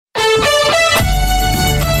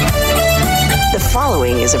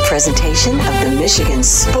following is a presentation of the Michigan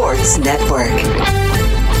Sports Network.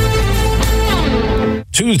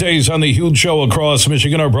 Tuesdays on the Huge Show across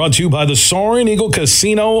Michigan are brought to you by the Soaring Eagle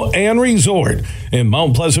Casino and Resort in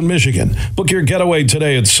Mount Pleasant, Michigan. Book your getaway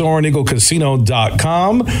today at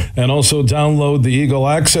SoaringEagleCasino.com and also download the Eagle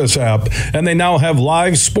Access app. And they now have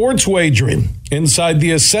live sports wagering inside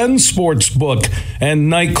the Ascend Sportsbook and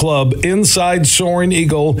nightclub inside Soaring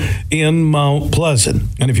Eagle in Mount Pleasant.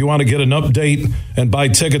 And if you want to get an update and buy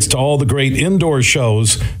tickets to all the great indoor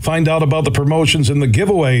shows, find out about the promotions and the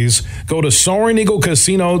giveaways, go to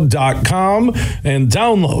SoaringEagleCasino.com and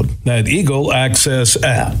download that Eagle Access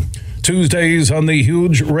app. Tuesdays on the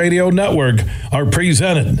Huge Radio Network are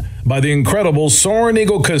presented by the incredible Soaring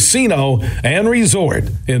Eagle Casino and Resort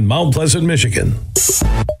in Mount Pleasant, Michigan.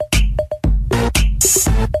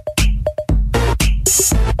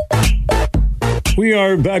 We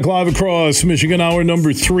are back live across Michigan, hour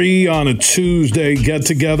number 3 on a Tuesday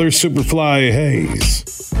get-together. Superfly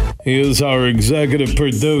Hayes, he is our executive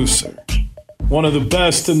producer, one of the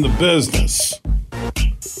best in the business.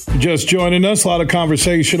 Just joining us, a lot of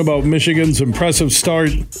conversation about Michigan's impressive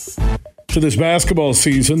start to this basketball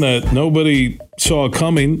season that nobody saw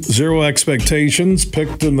coming. 0 expectations,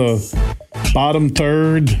 picked in the bottom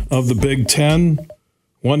third of the Big Ten.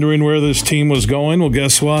 Wondering where this team was going? Well,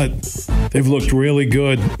 guess what? They've looked really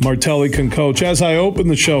good. Martelli can coach. As I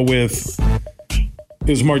opened the show with,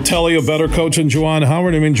 is Martelli a better coach than Juwan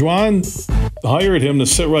Howard? I mean, Juwan hired him to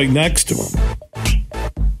sit right next to him.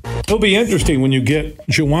 It'll be interesting when you get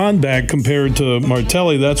Juwan back compared to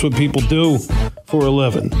Martelli. That's what people do for a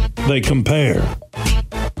living. They compare.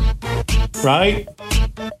 Right?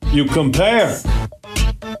 You compare.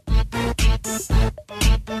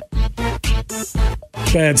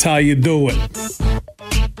 That's how you do it.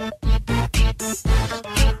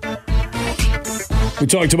 We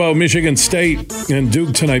talked about Michigan State and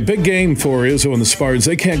Duke tonight. Big game for Izzo and the Spartans.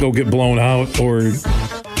 They can't go get blown out or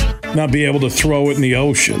not be able to throw it in the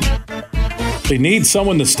ocean. They need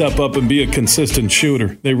someone to step up and be a consistent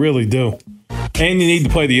shooter. They really do. And you need to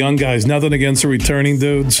play the young guys. Nothing against the returning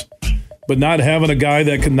dudes. But not having a guy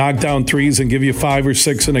that can knock down threes and give you 5 or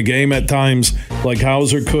 6 in a game at times like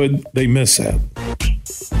Hauser could, they miss that.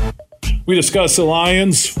 We discussed the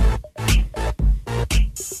Lions.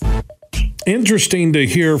 Interesting to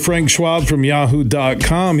hear Frank Schwab from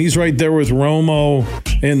Yahoo.com. He's right there with Romo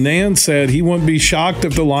and Nance said he wouldn't be shocked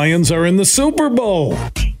if the Lions are in the Super Bowl.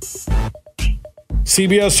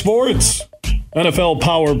 CBS Sports, NFL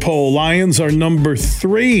Power Poll. Lions are number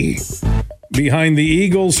 3 behind the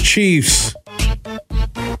Eagles, Chiefs.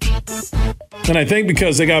 And I think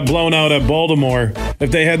because they got blown out at Baltimore,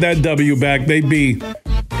 if they had that W back, they'd be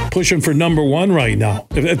pushing for number 1 right now.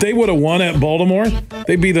 If they would have won at Baltimore,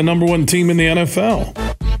 they'd be the number 1 team in the NFL.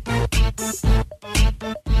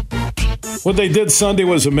 What they did Sunday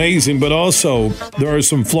was amazing, but also there are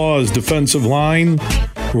some flaws. Defensive line,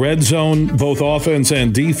 red zone, both offense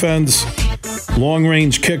and defense,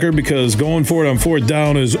 long-range kicker, because going for it on 4th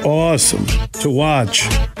down is awesome to watch.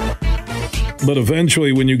 But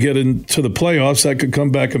eventually when you get into the playoffs, that could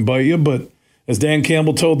come back and bite you. But as Dan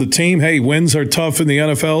Campbell told the team, hey, wins are tough in the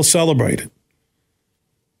NFL, celebrate it.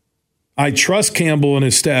 I trust Campbell and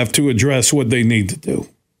his staff to address what they need to do.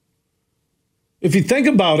 If you think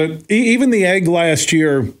about it, even the Egg last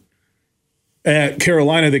year at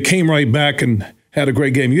Carolina, they came right back and had a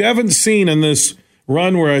great game. You haven't seen in this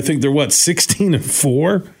run where I think they're,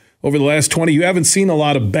 16-4 over the last 20? You haven't seen a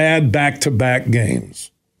lot of bad back-to-back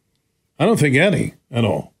games. I don't think any at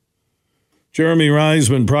all. Jeremy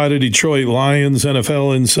Reisman, Pride of Detroit Lions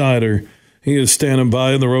NFL insider. He is standing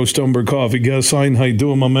by in the Roast Umber Coffee guest line. How you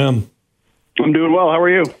doing, my man? I'm doing well. How are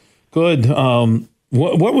you? Good.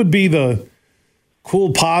 What would be the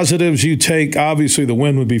cool positives you take? Obviously, the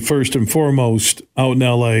win would be first and foremost out in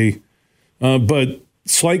L.A., but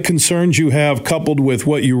slight concerns you have coupled with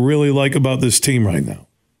what you really like about this team right now.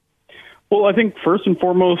 Well, I think first and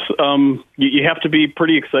foremost, you have to be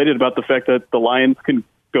pretty excited about the fact that the Lions can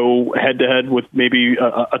go head-to-head with maybe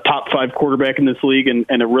a top 5 quarterback in this league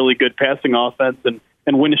and a really good passing offense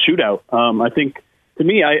and win a shootout. I think, to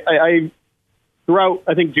me, I throughout,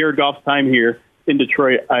 I think, Jared Goff's time here in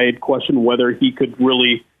Detroit, I had questioned whether he could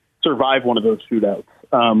really survive one of those shootouts,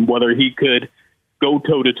 whether he could go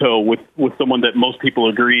toe-to-toe with someone that most people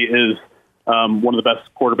agree is one of the best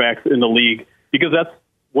quarterbacks in the league, because that's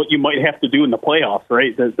what you might have to do in the playoffs,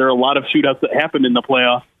 right? There are a lot of shootouts that happen in the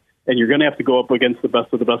playoffs, and you're going to have to go up against the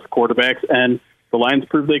best of the best quarterbacks, and the Lions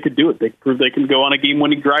proved they could do it. They proved they can go on a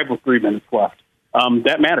game-winning drive with 3 minutes left.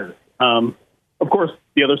 That matters. Of course,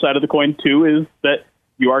 the other side of the coin, too, is that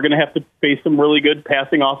you are going to have to face some really good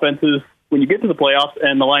passing offenses when you get to the playoffs,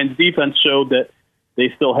 and the Lions defense showed that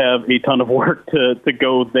they still have a ton of work to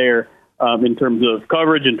go there in terms of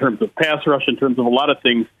coverage, in terms of pass rush, in terms of a lot of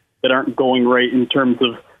things that aren't going right in terms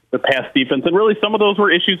of the pass defense. And really some of those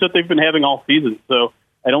were issues that they've been having all season. So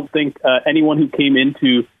I don't think anyone who came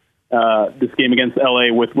into this game against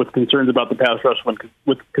LA with concerns about the pass rush,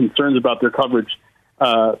 with concerns about their coverage,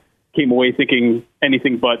 came away thinking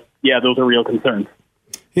anything but, yeah, those are real concerns.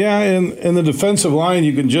 Yeah, and the defensive line,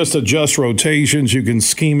 you can just adjust rotations. You can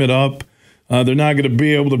scheme it up. They're not going to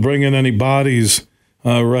be able to bring in any bodies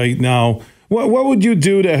right now. What would you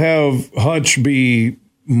do to have Hutch be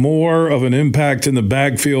more of an impact in the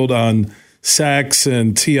backfield on sacks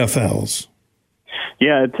and TFLs?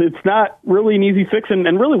 Yeah, it's not really an easy fix, and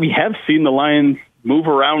really we have seen the Lions move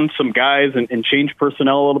around some guys and change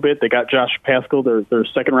personnel a little bit. They got Josh Paschal, their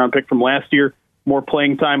second-round pick from last year, more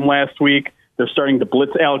playing time last week. They're starting to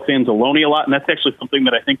blitz Alex Anzalone a lot, and that's actually something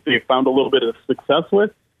that I think they've found a little bit of success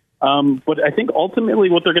with. But I think ultimately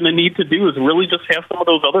what they're going to need to do is really just have some of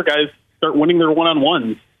those other guys start winning their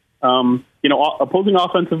one-on-ones. Opposing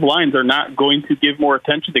offensive lines are not going to give more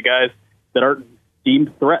attention to guys that aren't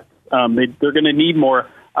deemed threats. They're going to need more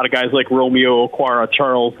out of guys like Romeo Okwara,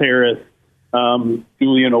 Charles Harris,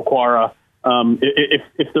 Julian Okwara,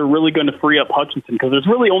 if they're really going to free up Hutchinson, because there's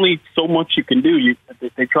really only so much you can do.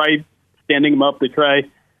 They try standing him up, they try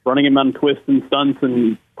running him on twists and stunts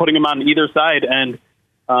and putting him on either side, and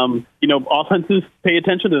offenses pay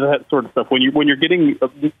attention to that sort of stuff. When you're getting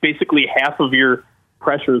basically half of your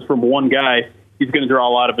pressures from one guy, he's going to draw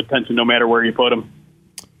a lot of attention no matter where you put him.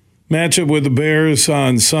 Matchup with the Bears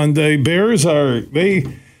on Sunday. Bears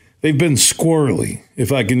they've been squirrely,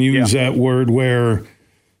 if I can use that word, where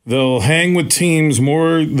they'll hang with teams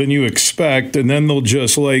more than you expect, and then they'll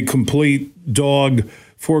just lay complete dog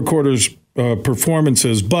four quarters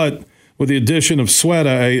performances. But with the addition of Sweat,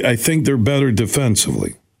 I think they're better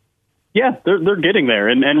defensively. Yeah, they're getting there,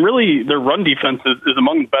 and really their run defense is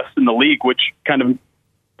among the best in the league, which kind of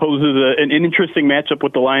poses an interesting matchup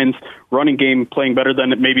with the Lions' running game playing better than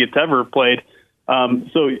maybe it's ever played.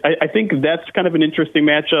 So I think that's kind of an interesting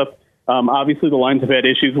matchup. Obviously, the Lions have had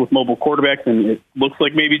issues with mobile quarterbacks, and it looks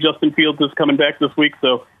like maybe Justin Fields is coming back this week,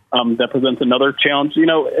 so that presents another challenge.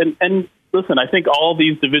 And listen, I think all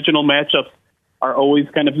these divisional matchups are always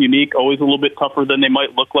kind of unique, always a little bit tougher than they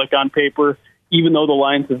might look like on paper, even though the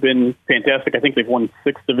Lions have been fantastic. I think they've won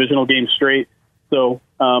 6 divisional games straight. So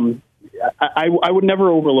I would never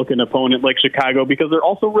overlook an opponent like Chicago, because they're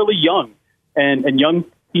also really young, and young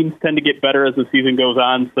teams tend to get better as the season goes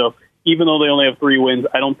on. So even though they only have 3 wins,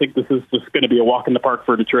 I don't think this is just going to be a walk in the park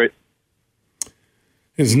for Detroit.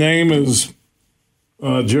 His name is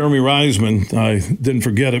Jeremy Reisman. I didn't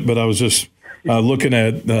forget it, but I was just looking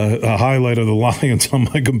at a highlight of the Lions on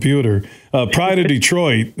my computer. Pride of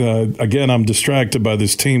Detroit. Again, I'm distracted by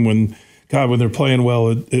this team. When they're playing well,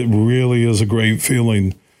 it really is a great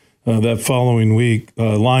feeling. That following week,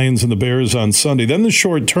 Lions and the Bears on Sunday. Then the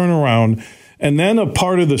short turnaround, and then a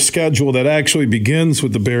part of the schedule that actually begins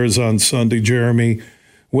with the Bears on Sunday, Jeremy,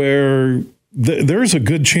 where there's a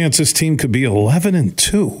good chance this team could be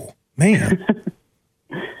 11-2. Man.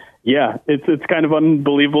 Yeah, it's kind of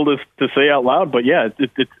unbelievable to say out loud, but yeah,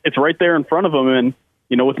 it's right there in front of them.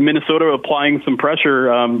 And with Minnesota applying some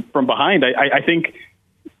pressure from behind, I think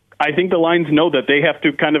the Lions know that they have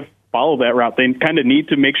to kind of follow that route. They kind of need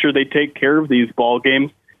to make sure they take care of these ball games,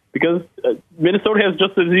 because Minnesota has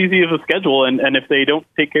just as easy of a schedule, and if they don't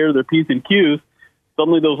take care of their P's and Q's,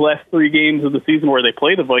 suddenly those last 3 games of the season where they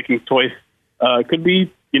play the Vikings twice could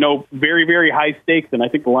be very, very high stakes. And I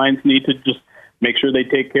think the Lions need to just make sure they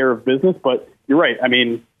take care of business. But you're right. I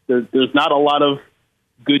mean, there's not a lot of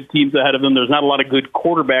good teams ahead of them. There's not a lot of good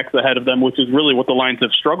quarterbacks ahead of them, which is really what the Lions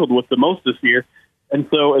have struggled with the most this year. And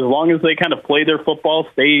so as long as they kind of play their football,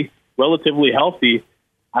 stay relatively healthy,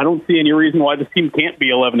 I don't see any reason why this team can't be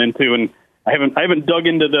 11-2. And I haven't dug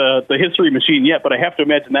into the history machine yet, but I have to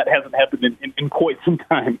imagine that hasn't happened in quite some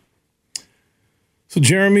time. So,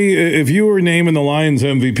 Jeremy, if you were naming the Lions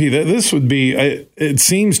MVP, this would be, it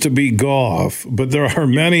seems to be Goff, but there are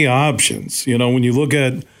many options. When you look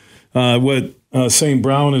at what St.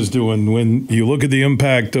 Brown is doing, when you look at the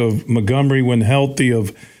impact of Montgomery when healthy,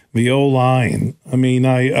 of the O-line, I mean,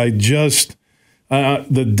 I just,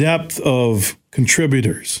 the depth of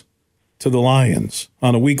contributors to the Lions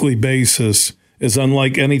on a weekly basis is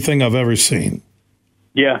unlike anything I've ever seen.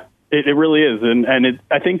 Yeah. It really is, and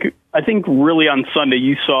I think really on Sunday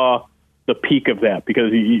you saw the peak of that,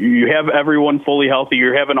 because you have everyone fully healthy.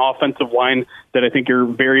 You have an offensive line that I think you're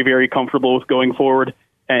very, very comfortable with going forward,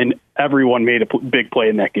 and everyone made a big play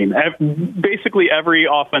in that game. Basically, every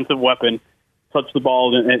offensive weapon touched the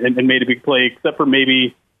ball and made a big play, except for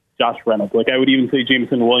maybe Josh Reynolds. Like, I would even say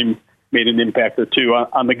Jameson Williams made an impact or two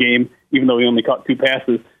on the game, even though he only caught 2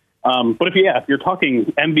 passes. But if you're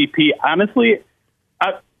talking MVP, honestly,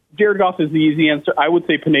 Jared Goff is the easy answer. I would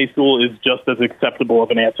say Penei Sewell is just as acceptable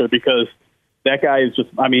of an answer because that guy is just,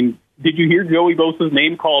 I mean, did you hear Joey Bosa's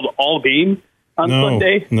name called all game on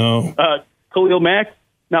Sunday? No. Khalil Mack,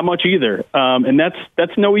 not much either. And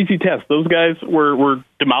that's no easy test. Those guys were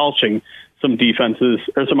demolishing some defenses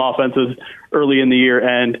or some offenses early in the year.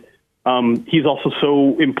 And he's also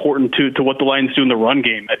so important to what the Lions do in the run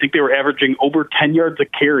game. I think they were averaging over 10 yards a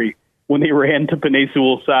carry when they ran to Penei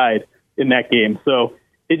Sewell's side in that game. So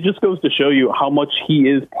it just goes to show you how much he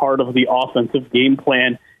is part of the offensive game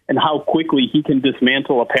plan and how quickly he can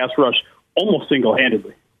dismantle a pass rush almost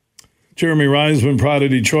single-handedly. Jeremy Reisman, Pride of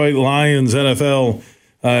Detroit Lions NFL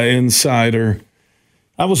insider.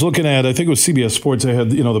 I was looking at, I think it was CBS Sports, they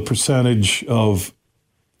had, the percentage of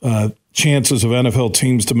chances of NFL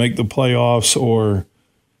teams to make the playoffs or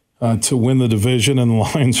to win the division, and the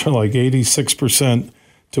Lions are like 86%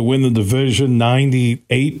 to win the division,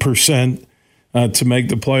 98% to make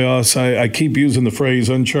the playoffs. I keep using the phrase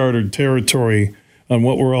uncharted territory on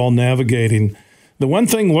what we're all navigating. The one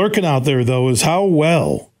thing lurking out there, though, is how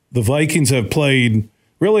well the Vikings have played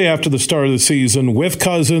really after the start of the season with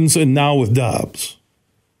Cousins and now with Dobbs.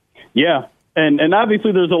 Yeah, and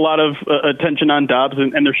obviously there's a lot of attention on Dobbs,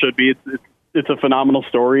 and there should be. It's a phenomenal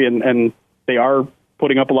story, and they are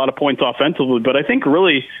putting up a lot of points offensively. But I think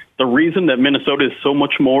really the reason that Minnesota is so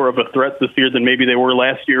much more of a threat this year than maybe they were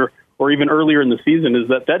last year or even earlier in the season is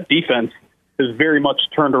that defense is very much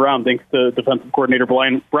turned around thanks to defensive coordinator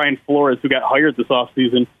Brian Flores, who got hired this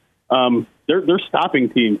offseason. They're stopping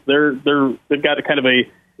teams. They've got a kind of a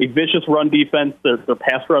vicious run defense. Their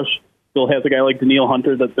pass rush still has a guy like Danielle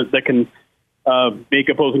Hunter that can make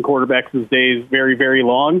opposing quarterbacks' days very, very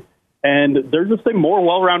long. And they're just a more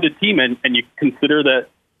well-rounded team, and you consider that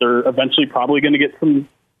they're eventually probably going to get some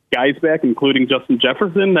guys back, including Justin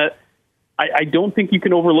Jefferson, that I don't think you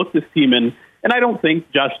can overlook this team. And I don't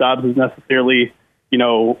think Josh Dobbs is necessarily,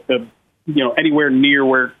 anywhere near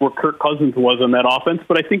where Kirk Cousins was on that offense.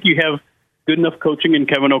 But I think you have good enough coaching in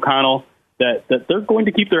Kevin O'Connell that they're going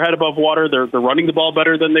to keep their head above water. They're running the ball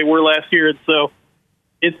better than they were last year. And so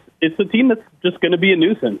it's a team that's just going to be a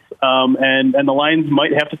nuisance. And the Lions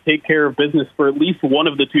might have to take care of business for at least one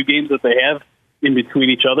of the 2 games that they have in between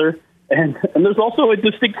each other. And there's also a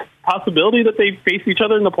distinct possibility that they face each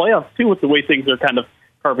other in the playoffs, too, with the way things are kind of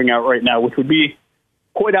carving out right now, which would be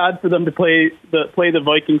quite odd for them to play the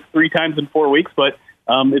Vikings 3 times in 4 weeks. But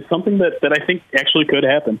it's something that I think actually could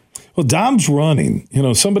happen. Well, Dom's running.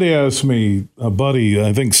 Somebody asked me, a buddy,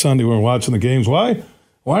 I think Sunday when we were watching the games, why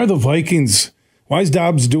are the Vikings, why is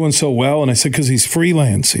Dobbs doing so well? And I said, because he's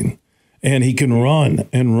freelancing and he can run.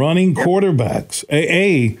 And running quarterbacks,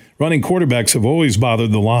 running quarterbacks have always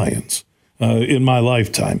bothered the Lions in my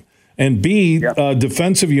lifetime. And B,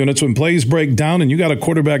 defensive units, when plays break down and you got a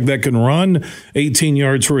quarterback that can run 18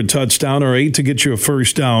 yards for a touchdown or 8 to get you a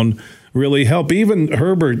first down, really help. Even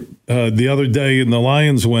Herbert the other day in the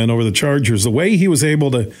Lions win over the Chargers, the way he was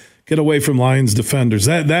able to get away from Lions defenders,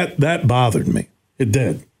 that bothered me. It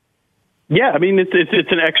did. Yeah, I mean,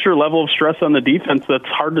 it's an extra level of stress on the defense that's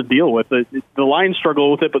hard to deal with. The Lions struggle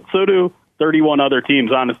with it, but so do 31 other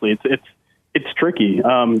teams, honestly. It's tricky.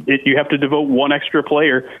 You have to devote one extra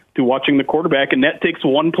player to watching the quarterback, and that takes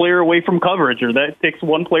one player away from coverage, or that takes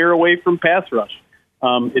one player away from pass rush.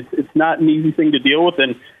 It's not an easy thing to deal with,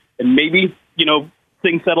 and maybe,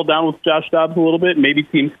 things settle down with Josh Dobbs a little bit. Maybe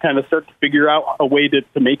teams kind of start to figure out a way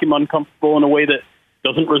to make him uncomfortable in a way that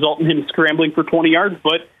doesn't result in him scrambling for 20 yards.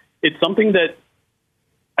 But it's something that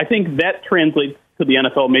I think that translates to the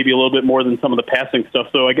NFL maybe a little bit more than some of the passing stuff.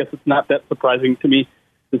 So I guess it's not that surprising to me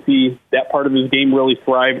to see that part of his game really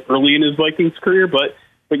thrive early in his Vikings career. But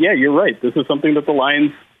yeah, you're right. This is something that the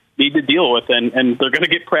Lions need to deal with, and they're going to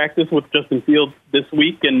get practice with Justin Fields this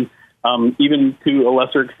week, and even to a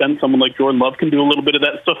lesser extent, someone like Jordan Love can do a little bit of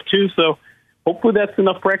that stuff too. So hopefully that's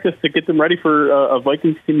enough practice to get them ready for a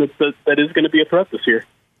Vikings team that is going to be a threat this year.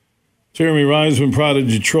 Jeremy Reisman, Pride of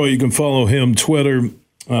Detroit. You can follow him, Twitter,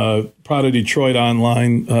 Pride of Detroit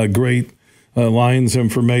online. Great Lions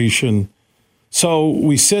information. So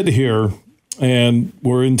we sit here, and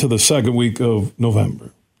we're into the second week of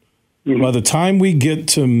November. Mm-hmm. By the time we get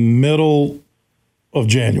to middle of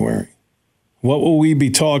January, what will we be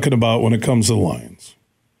talking about when it comes to the Lions?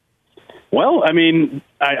 Well, I mean,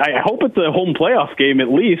 I hope it's a home playoff game, at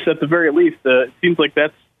the very least. It seems like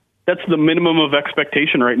that's the minimum of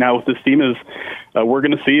expectation right now with this team is we're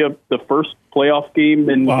going to see the first playoff game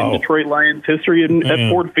in Detroit Lions history at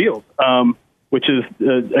Ford Field. which is,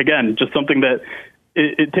 again, just something that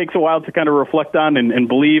it takes a while to kind of reflect on and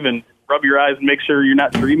believe and rub your eyes and make sure you're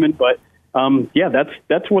not dreaming. But,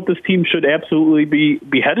 that's what this team should absolutely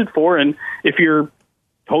be headed for. And if you're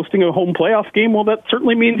hosting a home playoff game, well, that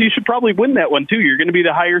certainly means you should probably win that one, too. You're going to be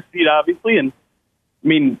the higher seed, obviously. And, I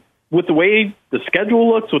mean, with the way the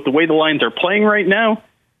schedule looks, with the way the Lions are playing right now,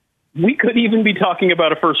 we could even be talking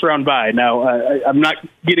about a first-round bye. Now, I'm not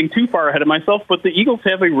getting too far ahead of myself, but the Eagles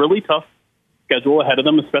have a really tough schedule ahead of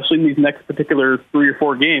them, especially in these next particular 3 or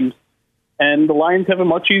 4 games. And the Lions have a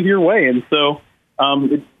much easier way. And so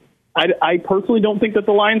I personally don't think that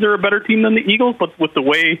the Lions are a better team than the Eagles, but with the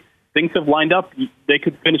way things have lined up, they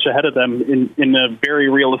could finish ahead of them in a very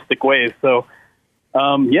realistic way. So,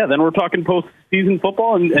 then we're talking postseason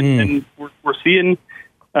football, and we're seeing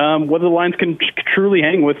whether the Lions can truly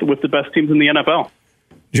hang with the best teams in the NFL.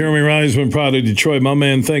 Jeremy Reisman, proud of Detroit. My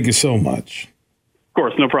man, thank you so much. Of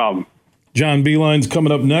course, no problem. John Beilein's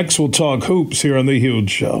coming up next. We'll talk hoops here on The Huge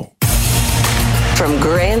Show. From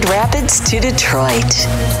Grand Rapids to Detroit,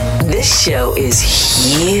 this show is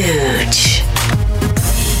huge.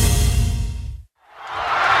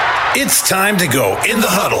 It's time to go in the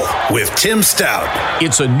huddle with Tim Stout.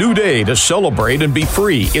 It's a new day to celebrate and be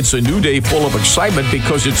free. It's a new day full of excitement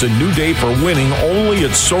because it's a new day for winning only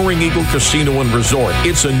at Soaring Eagle Casino and Resort.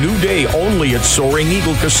 It's a new day only at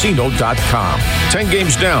SoaringEagleCasino.com. 10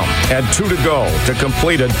 games down and 2 to go to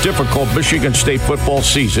complete a difficult Michigan State football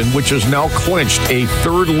season, which has now clinched a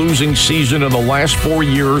 3rd losing season in the last 4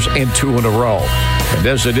 years and 2 in a row. And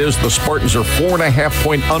as it is, the Spartans are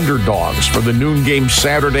 4.5-point underdogs for the noon game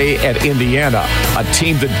Saturday at Indiana, a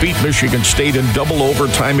team that beat Michigan State in double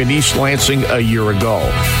overtime in East Lansing a year ago.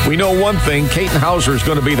 We know one thing, Katon Hauser is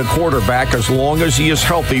going to be the quarterback as long as he is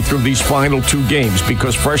healthy through these final 2 games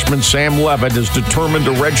because freshman Sam Levitt is determined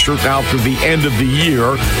to redshirt now through the end of the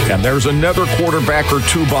year, and there's another quarterback or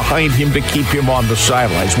 2 behind him to keep him on the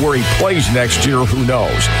sidelines. Where he plays next year, who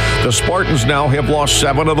knows? The Spartans now have lost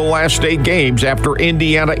 7 of the last 8 games. After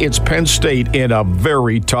Indiana, it's Penn State in a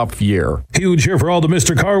very tough year. Huge here for all the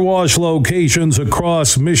Mr. Car Wash locations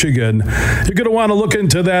across Michigan. You're going to want to look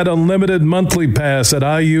into that unlimited monthly pass that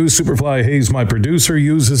I use. Superfly Hayes, my producer,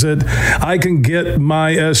 uses it. I can get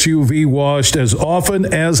my SUV washed as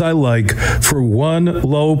often as I like for one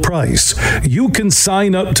low price. You can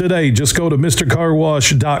sign up today. Just go to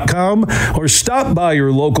MrCarWash.com or stop by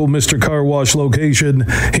your local Mr. Car Wash location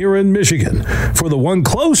here in Michigan for the one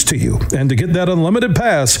close to you. And to get that unlimited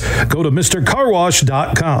pass, go to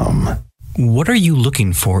MrCarWash.com. What are you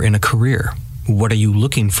looking for in a career? What are you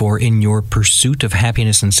looking for in your pursuit of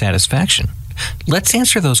happiness and satisfaction? Let's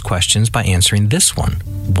answer those questions by answering this one.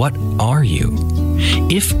 What are you?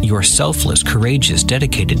 If you're selfless, courageous,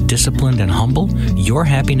 dedicated, disciplined, and humble, your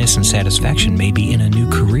happiness and satisfaction may be in a new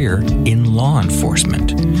career in law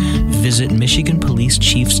enforcement. Visit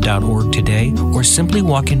MichiganPoliceChiefs.org today or simply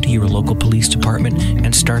walk into your local police department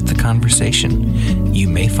and start the conversation. You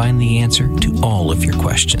may find the answer to all of your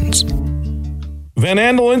questions. Van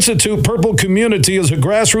Andel Institute Purple Community is a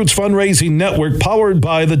grassroots fundraising network powered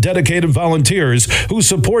by the dedicated volunteers who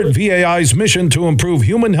support VAI's mission to improve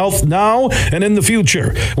human health now and in the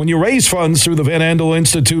future. When you raise funds through the Van Andel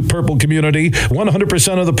Institute Purple Community,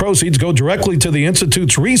 100% of the proceeds go directly to the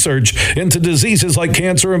Institute's research into diseases like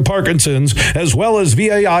cancer and Parkinson's, as well as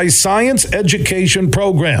VAI's science education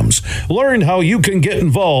programs. Learn how you can get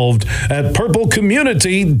involved at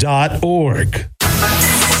purplecommunity.org.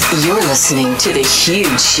 You're listening to The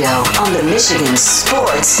Huge Show on the Michigan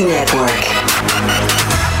Sports Network.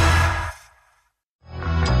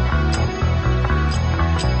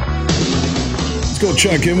 Let's go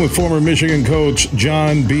check in with former Michigan coach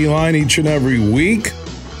John Beilein each and every week.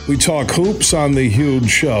 We talk hoops on The Huge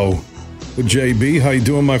Show with JB. How you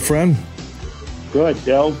doing, my friend? Good,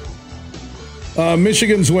 Del.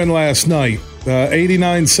 Michigan's win last night,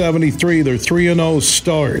 89-73, their 3-0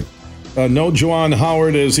 start. No Juwan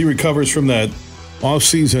Howard as he recovers from that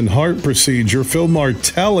offseason heart procedure. Phil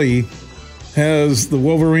Martelli has the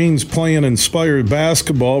Wolverines playing inspired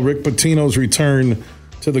basketball. Rick Pitino's return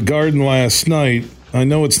to the Garden last night. I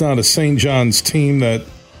know it's not a St. John's team that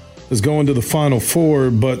is going to the Final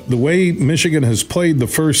Four, but the way Michigan has played the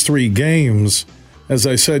first 3 games, as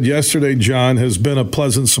I said yesterday, John, has been a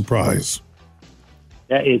pleasant surprise.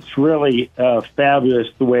 Yeah, it's really fabulous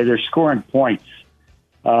the way they're scoring points.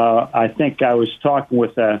 I think I was talking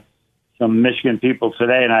with some Michigan people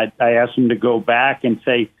today, and I asked them to go back and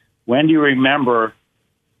say, when do you remember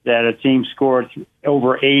that a team scored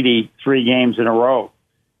over 83 games in a row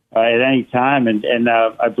at any time? And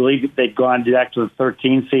I believe they'd gone back to the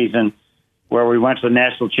 13 season where we went to the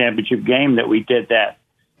national championship game that we did that.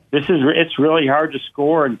 it's really hard to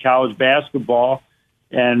score in college basketball,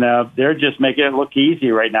 and they're just making it look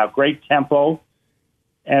easy right now. Great tempo.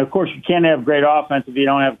 And, of course, you can't have great offense if you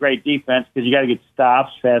don't have great defense because you got to get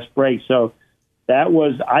stops, fast breaks. So that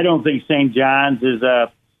was – I don't think St. John's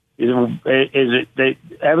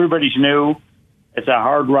everybody's new. It's a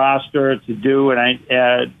hard roster to do, and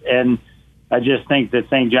I just think that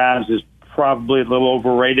St. John's is probably a little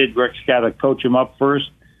overrated. Rick's got to coach them up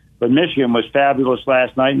first. But Michigan was fabulous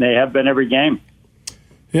last night, and they have been every game.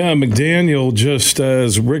 Yeah, McDaniel, just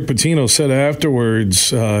as Rick Pitino said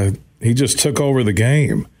afterwards, he just took over the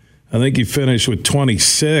game. I think he finished with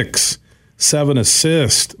 26, 7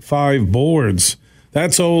 assists, 5 boards.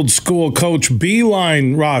 That's old school Coach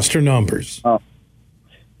Beilein roster numbers. Oh.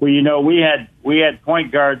 Well, we had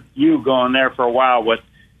point guard going there for a while with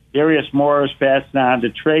Darius Morris passed on to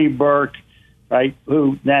Trey Burke, right?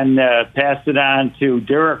 Who then passed it on to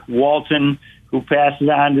Derek Walton, who passed it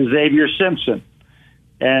on to Xavier Simpson.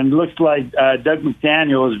 And looks like Doug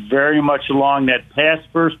McDaniel is very much along that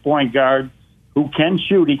pass-first point guard who can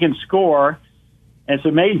shoot. He can score. And it's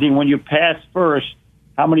amazing when you pass first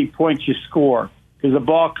how many points you score because the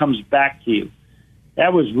ball comes back to you.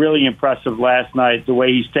 That was really impressive last night, the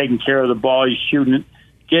way he's taking care of the ball. He's shooting it,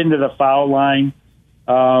 getting to the foul line.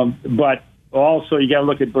 But also you got to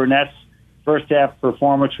look at Burnett's first-half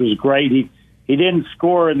performance was great. He didn't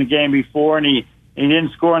score in the game before, and he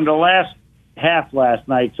didn't score in the last half last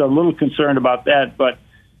night, so I'm a little concerned about that. But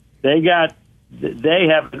they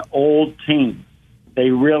have an old team. They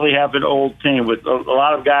really have an old team with a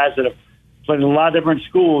lot of guys that have played in a lot of different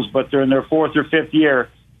schools, but they're in their 4th or 5th year.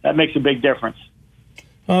 That makes a big difference.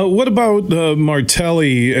 What about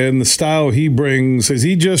Martelli and the style he brings? Is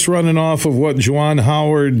he just running off of what Juwan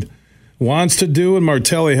Howard wants to do? And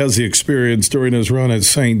Martelli has the experience during his run at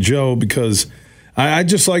St. Joe because I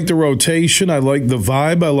just like the rotation. I like the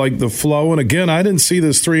vibe. I like the flow. And, again, I didn't see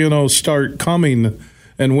this 3-0 start coming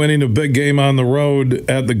and winning a big game on the road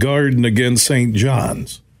at the Garden against St.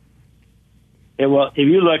 John's. Yeah, well, if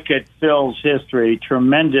you look at Phil's history,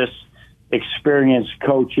 tremendous experience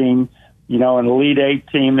coaching, an Elite Eight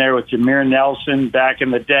team there with Jameer Nelson back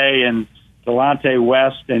in the day and Delonte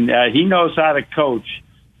West, and he knows how to coach.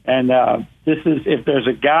 And if there's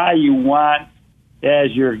a guy you want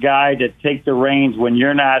as your guy to take the reins when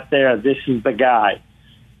you're not there, this is the guy.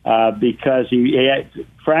 Because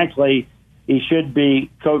frankly, he should be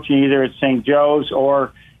coaching either at St. Joe's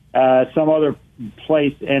or some other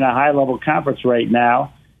place in a high-level conference right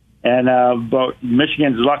now. And but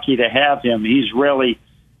Michigan's lucky to have him. He's really,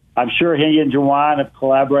 I'm sure he and Juwan have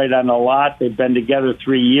collaborated on a lot. They've been together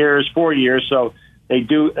 4 years, so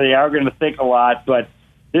they are going to think a lot. But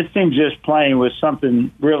this team's just playing with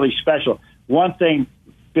something really special. One thing,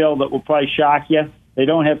 Bill, that will probably shock you, they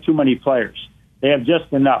don't have too many players. They have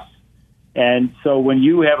just enough. And so when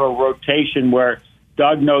you have a rotation where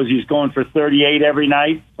Doug knows he's going for 38 every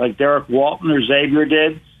night, like Derek Walton or Xavier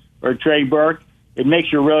did, or Trey Burke, it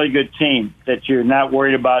makes you a really good team that you're not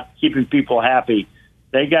worried about keeping people happy.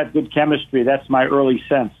 They got good chemistry. That's my early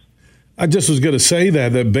sense. I just was going to say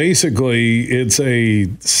that basically it's a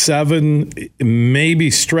 7,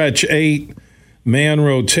 maybe stretch 8-man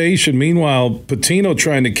rotation. Meanwhile, Pitino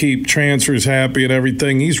trying to keep transfers happy and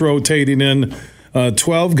everything. He's rotating in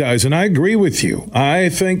 12 guys. And I agree with you. I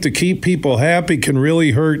think to keep people happy can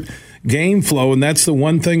really hurt game flow. And that's the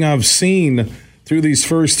one thing I've seen through these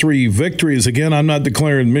first 3 victories. Again, I'm not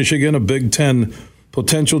declaring Michigan a Big Ten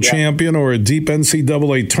potential champion or a deep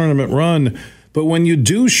NCAA tournament run. But when you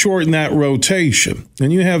do shorten that rotation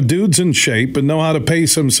and you have dudes in shape and know how to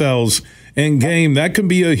pace themselves in game, that can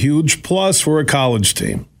be a huge plus for a college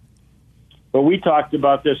team. Well, we talked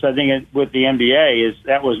about this, I think, with the NBA.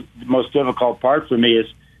 That was the most difficult part for me is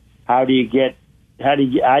how you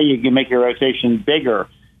can make your rotation bigger.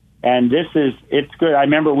 And it's good. I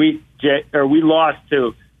remember we lost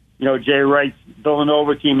to, Jay Wright's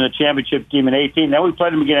Villanova team in the championship game in 18. Then we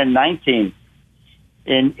played them again in 19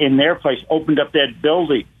 in their place, opened up that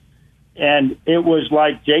building. And it was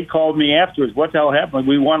like Jay called me afterwards. What the hell happened?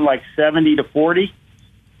 We won like 70-40.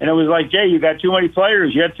 And it was like, Jay, you got too many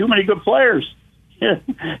players. You have too many good players. You're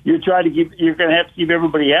going to have to keep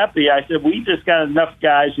everybody happy. I said, we just got enough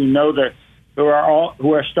guys who know who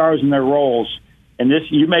are stars in their roles. And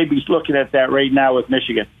you may be looking at that right now with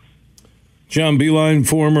Michigan. John Beilein,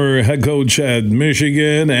 former head coach at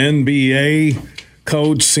Michigan, NBA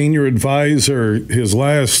coach, senior advisor, his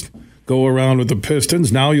last go-around with the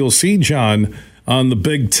Pistons. Now you'll see John on the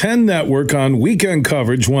Big Ten Network on weekend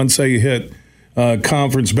coverage once they hit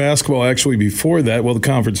conference basketball. Actually, before that, the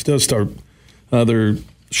conference does start their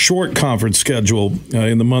short conference schedule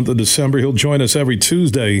in the month of December. He'll join us every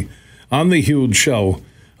Tuesday on the Huge Show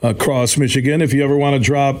across Michigan. If you ever want to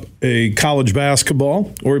drop a college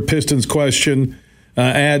basketball or a Pistons question,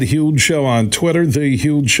 add Huge Show on Twitter, The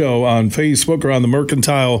Huge Show on Facebook, or on the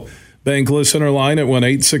Mercantile Bank listener line at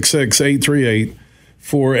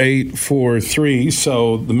 1-866-838-4843.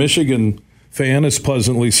 So the Michigan fan is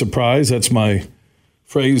pleasantly surprised. That's my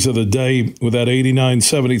phrase of the day, with that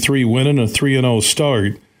 89-73 win and a 3-0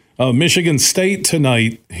 start. Michigan State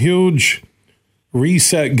tonight, huge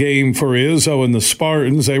reset game for Izzo and the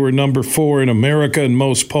Spartans. They were number 4 in America in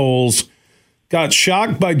most polls. Got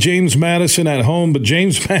shocked by James Madison at home, but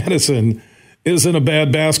James Madison isn't a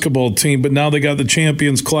bad basketball team. But now they got the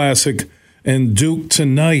Champions Classic and Duke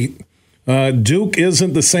tonight. Duke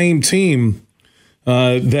isn't the same team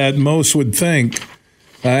that most would think.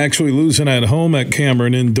 Actually losing at home at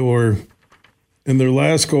Cameron Indoor in their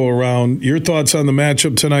last go-around. Your thoughts on the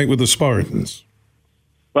matchup tonight with the Spartans?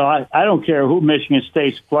 Well, I don't care who Michigan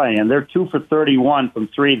State's playing. They're 2 for 31 from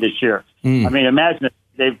 3 this year. I mean, imagine if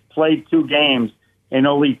they've played 2 games and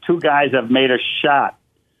only 2 guys have made a shot.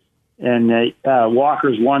 And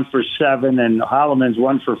Walker's 1 for 7 and Holloman's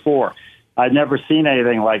 1 for 4. I've never seen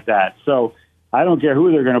anything like that. So I don't care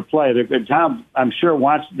who they're going to play. Tom, I'm sure,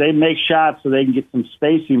 wants they make shots so they can get some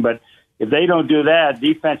spacing. But if they don't do that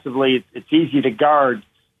defensively, it's easy to guard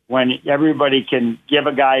when everybody can give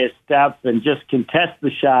a guy a step and just contest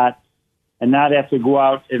the shot and not have to go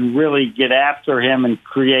out and really get after him and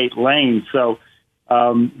create lanes. So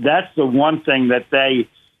that's the one thing that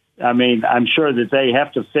I'm sure that they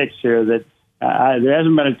have to fix here. That there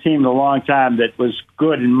hasn't been a team in a long time that was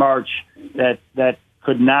good in March that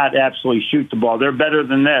could not absolutely shoot the ball. They're better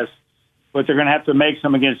than this, but they're going to have to make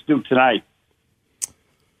some against Duke tonight.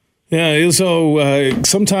 Yeah, Izzo,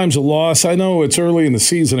 sometimes a loss. I know it's early in the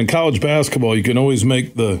season. In college basketball, you can always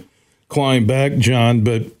make the climb back, John,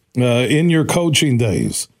 but in your coaching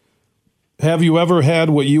days, have you ever had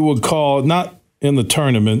what you would call, not in the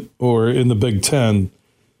tournament or in the Big Ten,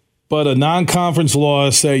 but a non-conference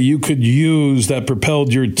loss that you could use that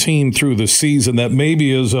propelled your team through the season that maybe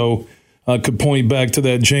Izzo could point back to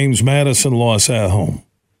that James Madison loss at home?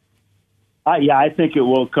 Yeah, I think it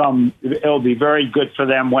will come. It'll be very good for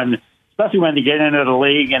them especially when they get into the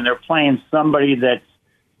league and they're playing somebody that's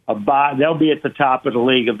they'll be at the top of the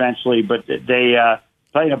league eventually, but they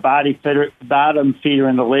play a bottom feeder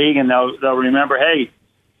in the league, and they'll remember, hey,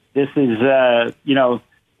 this is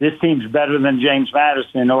this team's better than James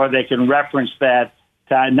Madison, or they can reference that.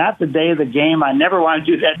 Not the day of the game. I never want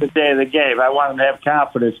to do that the day of the game. I want them to have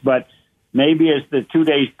confidence, but maybe as the 2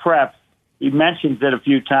 days prep, he mentions it a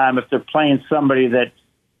few times if they're playing somebody that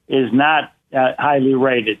is not highly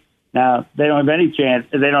rated. Now, they don't have any chance.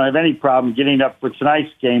 They don't have any problem getting up for tonight's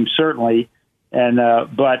game, certainly. And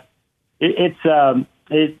but those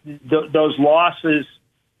losses,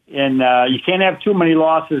 and you can't have too many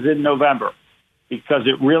losses in November because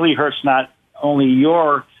it really hurts not only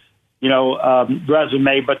your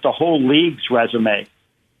resume, but the whole league's resume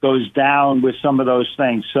goes down with some of those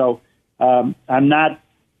things. So I'm not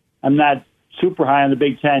super high on the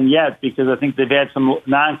Big Ten yet because I think they've had some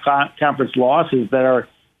non-conference losses that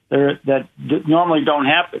normally don't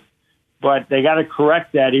happen. But they got to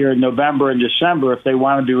correct that here in November and December if they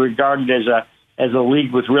want to be regarded as a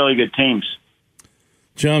league with really good teams.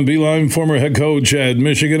 John Beilein, former head coach at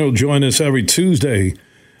Michigan, will join us every Tuesday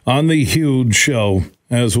on the Huge Show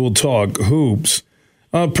as we'll talk hoops.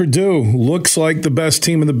 Purdue looks like the best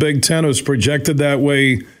team in the Big Ten. It was projected that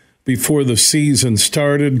way before the season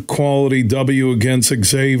started. Quality W against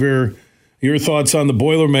Xavier. Your thoughts on the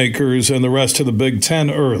Boilermakers and the rest of the Big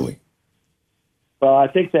Ten early? Well, I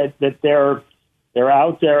think that they're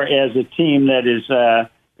out there as a team that is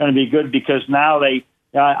going to be good because now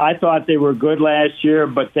I thought they were good last year,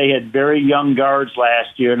 but they had very young guards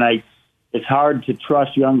last year, and it's hard to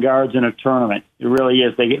trust young guards in a tournament. It really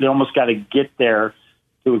is. They almost got to get there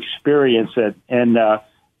to experience it. And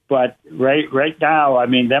but right now, I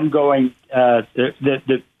mean, them going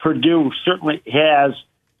the Purdue certainly has,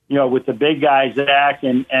 with the big guys, Zach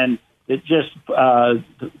and it just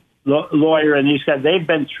Lawyer and these guys, they've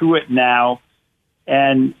been through it now,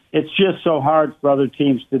 and it's just so hard for other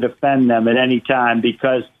teams to defend them at any time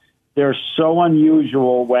because they're so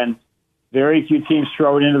unusual when very few teams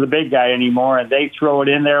throw it into the big guy anymore, and they throw it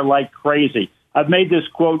in there like crazy. I've made this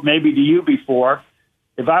quote maybe to you before.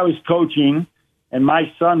 If I was coaching and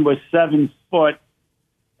my son was 7 foot,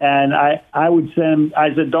 and I would send him,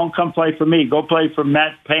 I said, don't come play for me. Go play for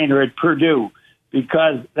Matt Painter at Purdue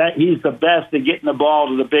because he's the best at getting the ball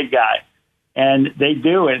to the big guy. And they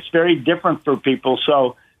do. It's very different for people.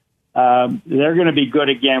 So they're going to be good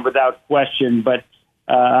again without question. But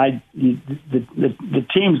the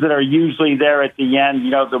teams that are usually there at the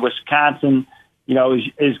end, the Wisconsin,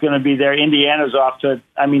 is going to be there. Indiana's off to,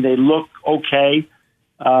 they look okay.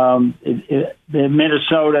 The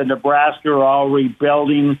Minnesota, Nebraska are all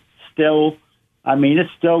rebuilding still.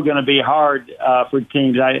 It's still going to be hard for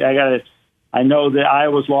teams. I know that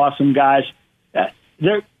Iowa's lost some guys.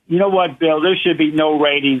 You know what, Bill? There should be no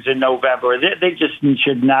ratings in November. They just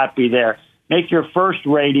should not be there. Make your first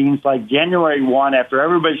ratings like January 1 after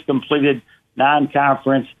everybody's completed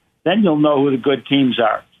non-conference. Then you'll know who the good teams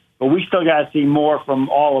are. But we still got to see more from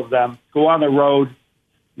all of them. Go on the road.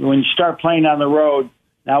 When you start playing on the road,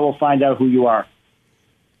 now we'll find out who you are.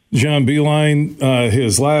 John Beilein,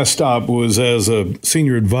 his last stop was as a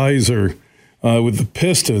senior advisor with the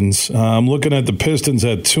Pistons. I'm looking at the Pistons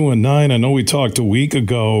at 2-9. I know we talked a week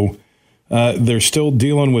ago. They're still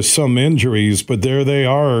dealing with some injuries, but there they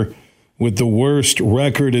are with the worst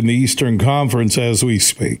record in the Eastern Conference as we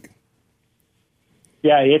speak.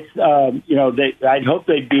 Yeah, it's I'd hope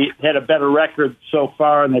they'd had a better record so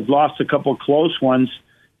far, and they've lost a couple close ones.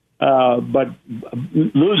 But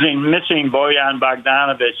missing Bojan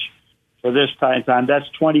Bogdanovic for this time, that's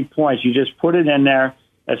 20 points. You just put it in there,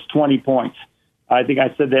 that's 20 points. I think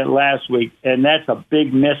I said that last week, and that's a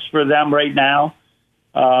big miss for them right now.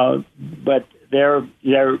 But they're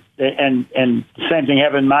and same thing,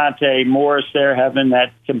 having Monte Morris there, having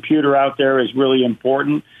that computer out there is really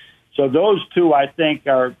important. So those two, I think,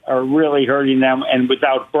 are really hurting them, and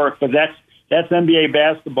without Burke. But that's NBA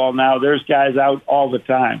basketball now. There's guys out all the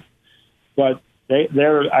time. But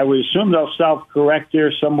I would assume they'll self-correct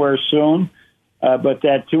here somewhere soon. But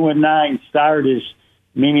that 2-9 start is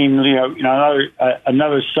meaning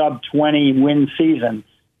another sub-20 win season,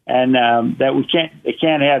 and that they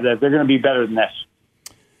can't have that. They're going to be better than this.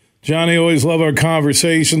 Johnny, always love our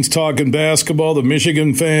conversations talking basketball. The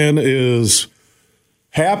Michigan fan is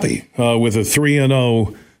happy with a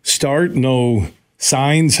 3-0 start. No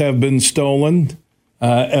signs have been stolen.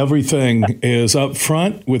 Everything is up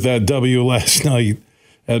front with that W last night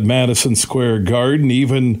at Madison Square Garden,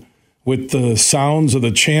 even with the sounds of the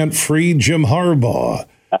chant "Free Jim Harbaugh"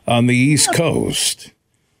 on the East Coast.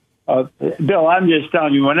 Bill, I'm just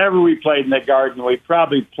telling you, whenever we played in the Garden, we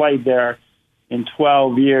probably played there in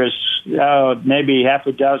 12 years, maybe half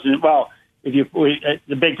a dozen. Well, the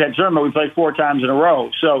Big Ten tournament, we played 4 times in a row.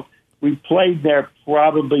 So we played there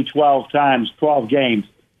probably 12 times, 12 games.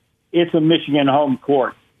 It's a Michigan home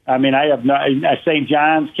court. St.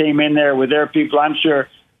 John's came in there with their people. I'm sure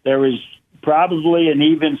there was probably an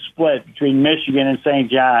even split between Michigan and St.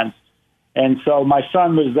 John's. And so my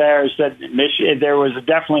son was there, said there was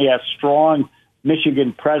definitely a strong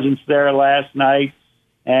Michigan presence there last night.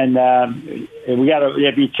 And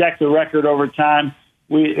if you check the record over time,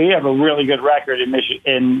 we have a really good record in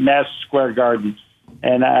Madison Square Garden.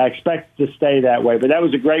 And I expect it to stay that way. But that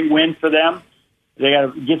was a great win for them. They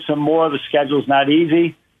got to get some more. The schedule's not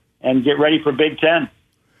easy, and get ready for Big Ten.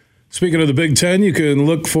 Speaking of the Big Ten, you can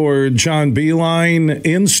look for John Beilein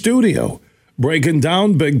in studio breaking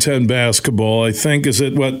down Big Ten basketball. I think, is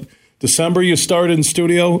it December you start in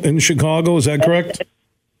studio in Chicago? Is that correct?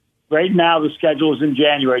 Right now, the schedule is in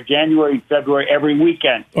January, February, every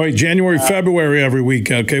weekend. All right, January, February, every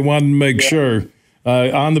weekend. Okay, wanted to make sure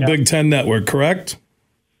on the Big Ten Network, correct?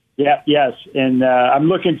 Yeah, yes, and I'm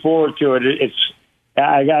looking forward to it.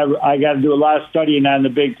 I got to do a lot of studying on the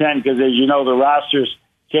Big Ten because, as you know, the rosters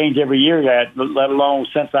change every year. Let alone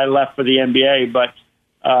since I left for the NBA. But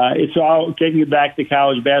it's all taking it back to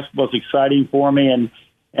college basketball. It's exciting for me, and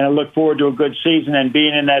I look forward to a good season and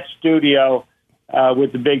being in that studio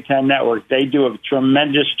with the Big Ten Network. They do a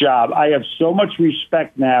tremendous job. I have so much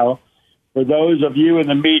respect now for those of you in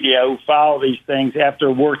the media who follow these things after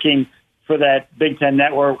working for that Big Ten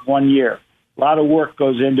Network 1 year. A lot of work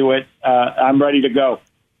goes into it. I'm ready to go.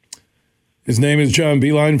 His name is John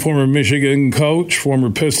Beilein, former Michigan coach, former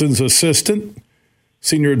Pistons assistant,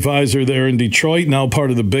 senior advisor there in Detroit, now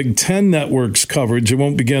part of the Big Ten Network's coverage. It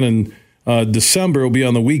won't begin in December. It'll be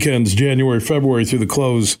on the weekends, January, February, through the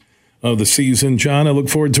close of the season. John, I look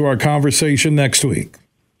forward to our conversation next week.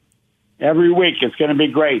 Every week. It's going to be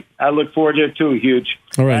great. I look forward to it too, Huge.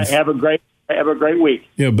 All right. Have a great week.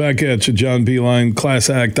 Yeah, back at you, John Beilein, class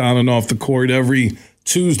act on and off the court every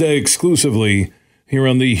Tuesday exclusively here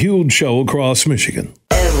on The Huge Show across Michigan.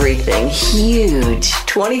 Everything huge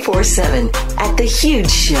 24/7 at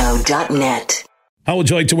thehugeshow.net. How would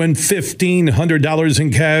you like to win $1,500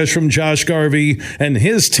 in cash from Josh Garvey and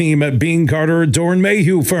his team at Bean Carter Dorn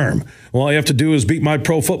Mayhew Firm? Well, all you have to do is beat my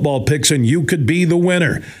pro football picks and you could be the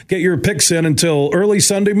winner. Get your picks in until early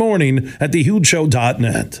Sunday morning at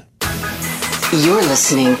thehugeshow.net. You're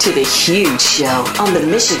listening to The Huge Show on the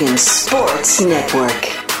Michigan Sports Network.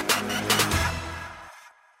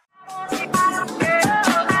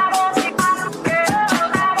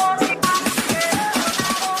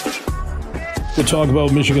 We'll talk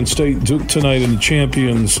about Michigan State Duke tonight in the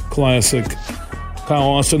Champions Classic. Kyle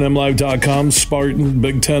Austin, MLive.com, Spartan,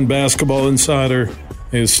 Big Ten basketball insider,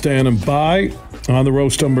 is standing by on the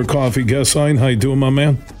Roast Umber Coffee guest line. How you doing, my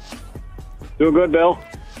man? Doing good, Bill.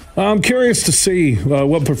 I'm curious to see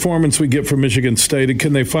what performance we get from Michigan State, and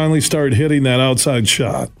can they finally start hitting that outside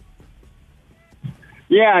shot?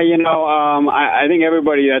 Yeah, I think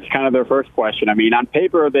everybody, that's kind of their first question. I mean, on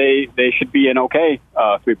paper, they should be an okay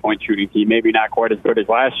three-point shooting team. Maybe not quite as good as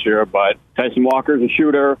last year, but Tyson Walker's a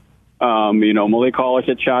shooter. Malik Hall has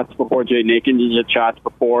hit shots before. Jaden Akins has hit shots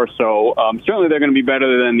before. So certainly they're going to be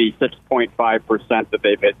better than the 6.5% that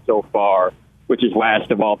they've hit so far, which is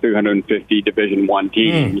last of all 350 Division I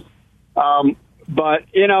teams. But,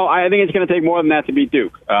 I think it's going to take more than that to beat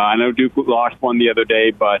Duke. I know Duke lost one the other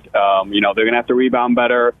day, but, they're going to have to rebound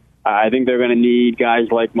better. I think they're going to need guys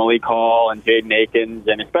like Malik Hall and Jaden Akins,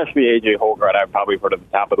 and especially A.J. Holgard, I've probably put at the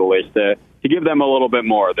top of the list, to give them a little bit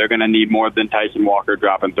more. They're going to need more than Tyson Walker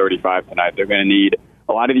dropping 35 tonight. They're going to need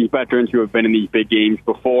a lot of these veterans who have been in these big games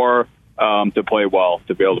before to play well,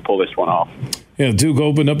 to be able to pull this one off. Yeah, Duke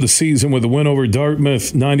opened up the season with a win over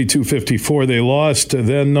Dartmouth, 92-54. They lost to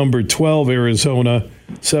then number 12 Arizona,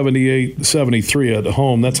 78-73 at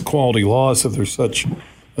home. That's a quality loss, if there's such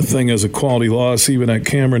a thing as a quality loss, even at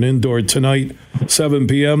Cameron Indoor tonight, 7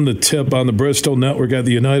 p.m. The tip on the Bristol Network at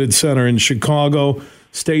the United Center in Chicago.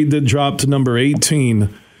 State did drop to number 18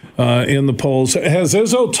 in the polls. Has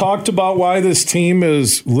Izzo talked about why this team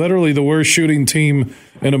is literally the worst shooting team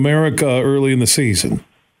in America early in the season?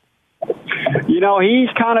 He's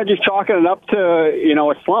kind of just chalking it up to,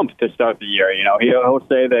 a slump to start the year. He'll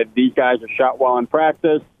say that these guys have shot well in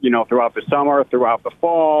practice, throughout the summer, throughout the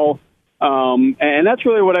fall. And that's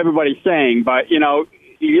really what everybody's saying. But,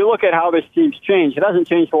 you look at how this team's changed. It hasn't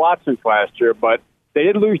changed a lot since last year, but they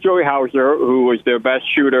did lose Joey Hauser, who was their best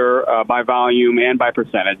shooter by volume and by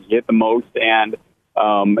percentage. He hit the most and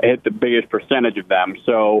hit the biggest percentage of them.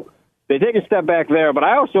 So they take a step back there. But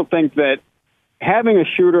I also think that having a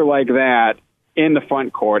shooter like that in the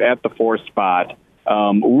front court at the 4th spot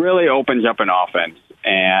really opens up an offense.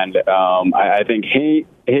 And I think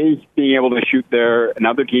his being able to shoot there and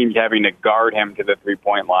other teams having to guard him to the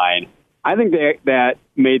three-point line, I think that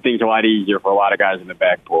made things a lot easier for a lot of guys in the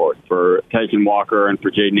backcourt, for Tyson Walker and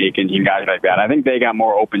for Jaden Akins and guys like that. I think they got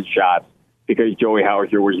more open shots because Joey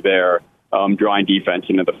Hauser was there drawing defense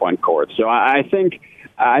into the front court. So I think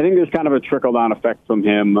there's kind of a trickle-down effect from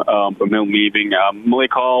him leaving.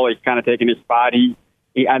 Malik Hall is kind of taking his spot.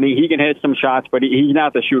 I think he can hit some shots, but he's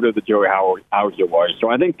not the shooter that Joey Hauser was.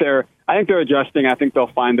 So I think they're adjusting. I think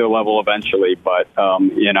they'll find their level eventually. But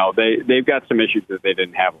they've got some issues that they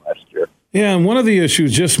didn't have last year. Yeah, and one of the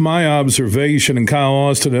issues, just my observation, and Kyle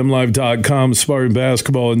Austin, MLive.com, Spartan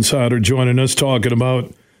basketball insider, joining us talking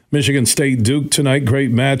about Michigan State Duke tonight.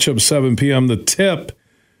 Great matchup, 7 p.m. The tip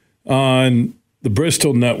on the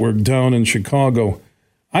Bristol Network down in Chicago.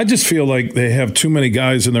 I just feel like they have too many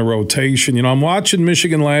guys in their rotation. I'm watching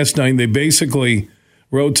Michigan last night. They basically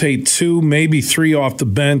rotate 2, maybe 3 off the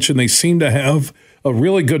bench, and they seem to have a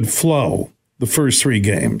really good flow the first 3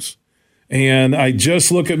 games. And I just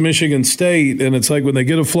look at Michigan State, and it's like when they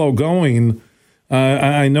get a flow going,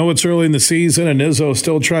 I know it's early in the season, and Izzo's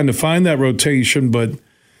still trying to find that rotation, but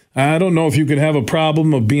I don't know if you could have a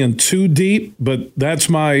problem of being too deep, but that's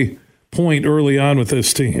my point early on with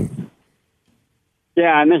this team.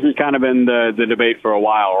 Yeah, and this has kind of been the debate for a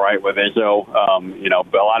while, right, with Izzo.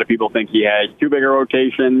 A lot of people think he has too big a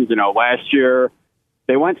rotations. Last year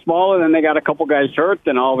they went smaller, then they got a couple guys hurt,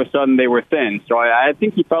 and all of a sudden they were thin. So I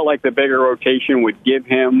think he felt like the bigger rotation would give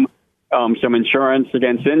him some insurance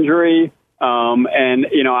against injury.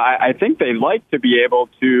 I think they'd like to be able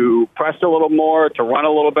to press a little more, to run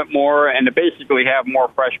a little bit more, and to basically have more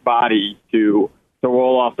fresh bodies to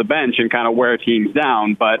roll off the bench and kind of wear teams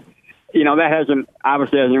down. But that hasn't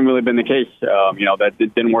really been the case. That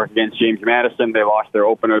didn't work against James Madison. They lost their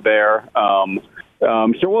opener there.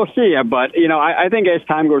 So we'll see. But, I think as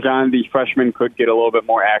time goes on, these freshmen could get a little bit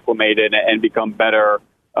more acclimated and become better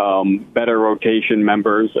rotation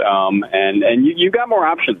members. And you got more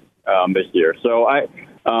options this year. So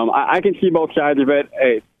I can see both sides of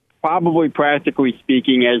it. Probably practically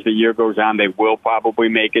speaking, as the year goes on, they will probably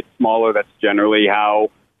make it smaller. That's generally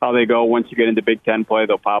how they go. Once you get into Big Ten play,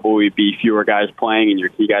 there'll probably be fewer guys playing and your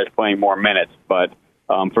key guys playing more minutes. But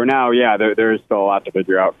for now, yeah, there is still a lot to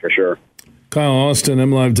figure out for sure. Kyle Austin,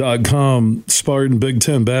 MLive.com, Spartan Big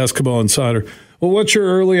Ten Basketball Insider. Well, what's your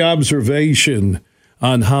early observation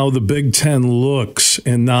on how the Big Ten looks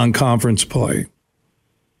in non-conference play?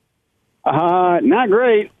 Not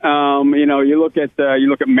great. You look at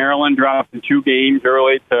Maryland dropping 2 games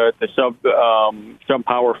early to sub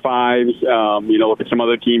Power Fives. Look at some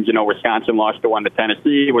other teams. Wisconsin lost to 1 to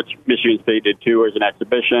Tennessee, which Michigan State did too as an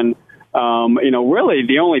exhibition. Really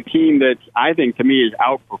the only team that I think to me has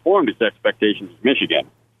outperformed its expectations is Michigan.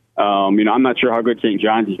 I'm not sure how good St.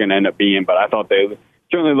 John's is going to end up being, but I thought they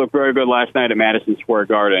certainly looked very good last night at Madison Square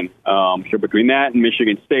Garden. So between that and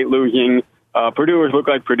Michigan State losing, Purdue has looked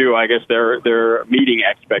like Purdue. I guess they're meeting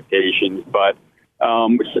expectations, but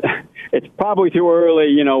it's probably too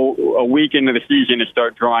early, a week into the season to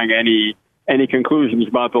start drawing any conclusions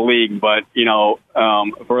about the league. But,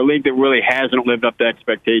 for a league that really hasn't lived up to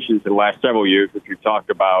expectations in the last several years, which we've talked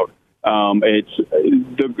about, it's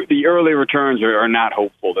the early returns are not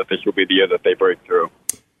hopeful that this will be the year that they break through.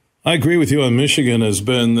 I agree with you on Michigan.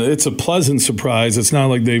 It's a pleasant surprise. It's not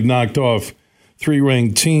like they've knocked off 3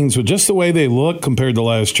 ranked teams, but just the way they look compared to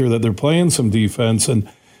last year, that they're playing some defense. And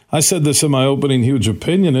I said this in my opening huge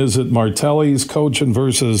opinion, is that Martelli's coaching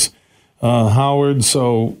versus Howard.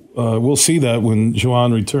 So we'll see that when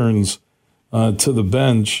Juwan returns to the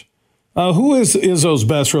bench. Who is Izzo's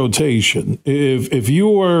best rotation? If you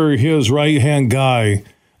were his right-hand guy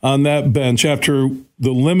on that bench after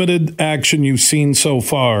the limited action you've seen so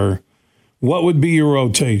far, what would be your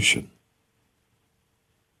rotation?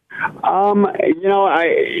 You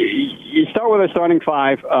start with a starting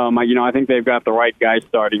 5. I think they've got the right guys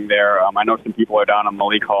starting there. I know some people are down on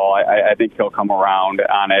Malik Hall. I think he'll come around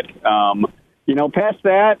on it. Past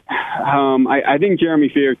that, I think Jeremy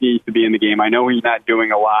Fears needs to be in the game. I know he's not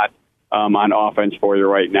doing a lot on offense for you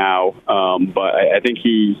right now, but I think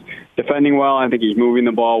he's defending well. I think he's moving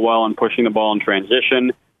the ball well and pushing the ball in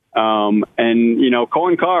transition.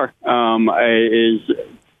 Cohen Carr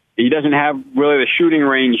he doesn't have really the shooting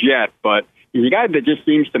range yet, but he's a guy that just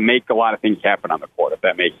seems to make a lot of things happen on the court, if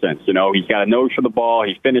that makes sense. He's got a nose for the ball.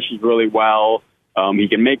 He finishes really well. He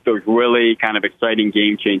can make those really kind of exciting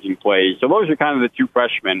game-changing plays. So those are kind of the 2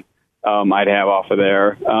 freshmen I'd have off of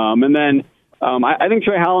there. I think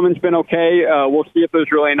Trey Holloman's been okay. We'll see if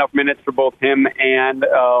there's really enough minutes for both him and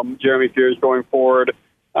Jeremy Fears going forward.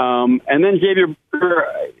 And then Xavier Booker,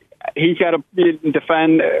 he's got to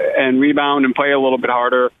defend and rebound and play a little bit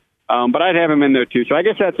harder. But I'd have him in there too. So I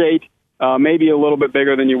guess that's 8, maybe a little bit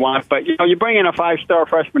bigger than you want. But, you bring in a 5-star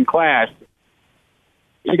freshman class,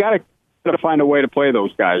 you got to find a way to play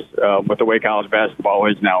those guys with the way college basketball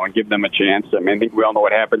is now and give them a chance. I mean, I think we all know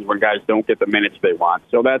what happens when guys don't get the minutes they want.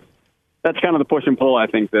 So that's kind of the push and pull, I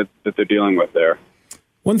think, that they're dealing with there.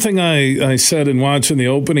 One thing I said in watching the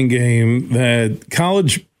opening game, that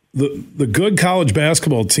the good college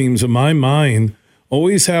basketball teams, in my mind,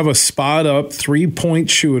 always have a spot-up 3-point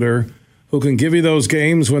shooter who can give you those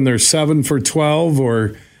games when they're 7 for 12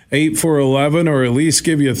 or 8 for 11, or at least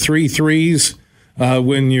give you 3 threes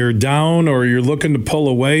when you're down or you're looking to pull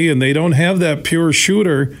away, and they don't have that pure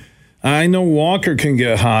shooter. I know Walker can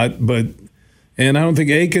get hot, and I don't think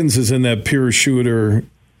Akins is in that pure shooter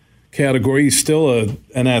category. He's still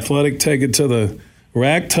an athletic, take it to the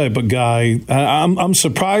rack type of guy. I'm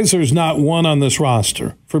surprised there's not one on this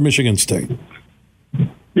roster for Michigan State.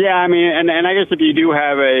 Yeah, I mean, and I guess if you do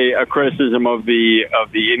have a criticism of the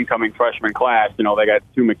incoming freshman class, they got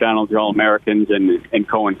 2 McDonald's All-Americans and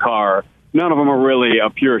Cohen Carr. None of them are really a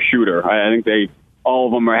pure shooter. I think all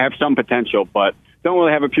of them have some potential, but don't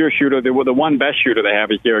really have a pure shooter. The one best shooter they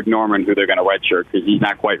have is Derek Norman, who they're going to redshirt because he's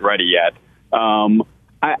not quite ready yet.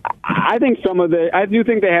 I think I do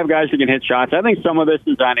think they have guys who can hit shots. I think some of this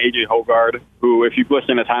is on A.J. Hoggard, who, if you've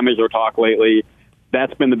listened to Tom Izzo talk lately,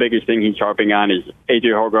 that's been the biggest thing he's harping on, is A.J.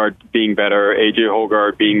 Hoggard being better, A.J.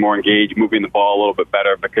 Hoggard being more engaged, moving the ball a little bit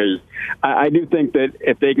better, because I do think that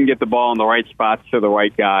if they can get the ball in the right spots to the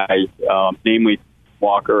right guys, namely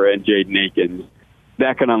Walker and Jaden Akins,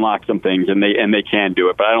 that can unlock some things, and they can do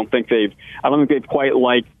it. But I don't think they've quite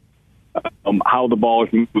liked how the ball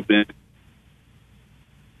is moved in.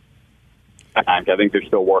 I think they're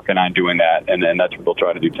still working on doing that, and that's what they'll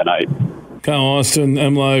try to do tonight. Kyle Austin,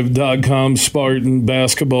 MLive.com, Spartan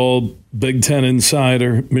Basketball, Big Ten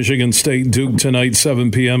Insider, Michigan State, Duke tonight, 7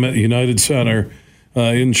 p.m. at United Center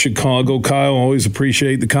in Chicago. Kyle, always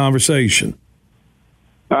appreciate the conversation.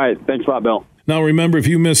 All right. Thanks a lot, Bill. Now, remember, if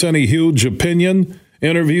you miss any huge opinion,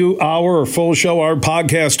 interview, hour, or full show, our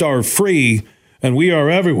podcasts are free, and we are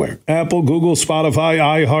everywhere. Apple, Google, Spotify,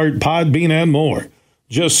 iHeart, Podbean, and more.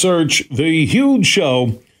 Just search The Huge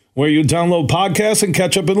Show, where you download podcasts and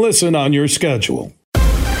catch up and listen on your schedule.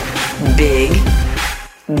 Big,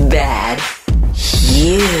 bad,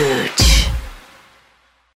 huge.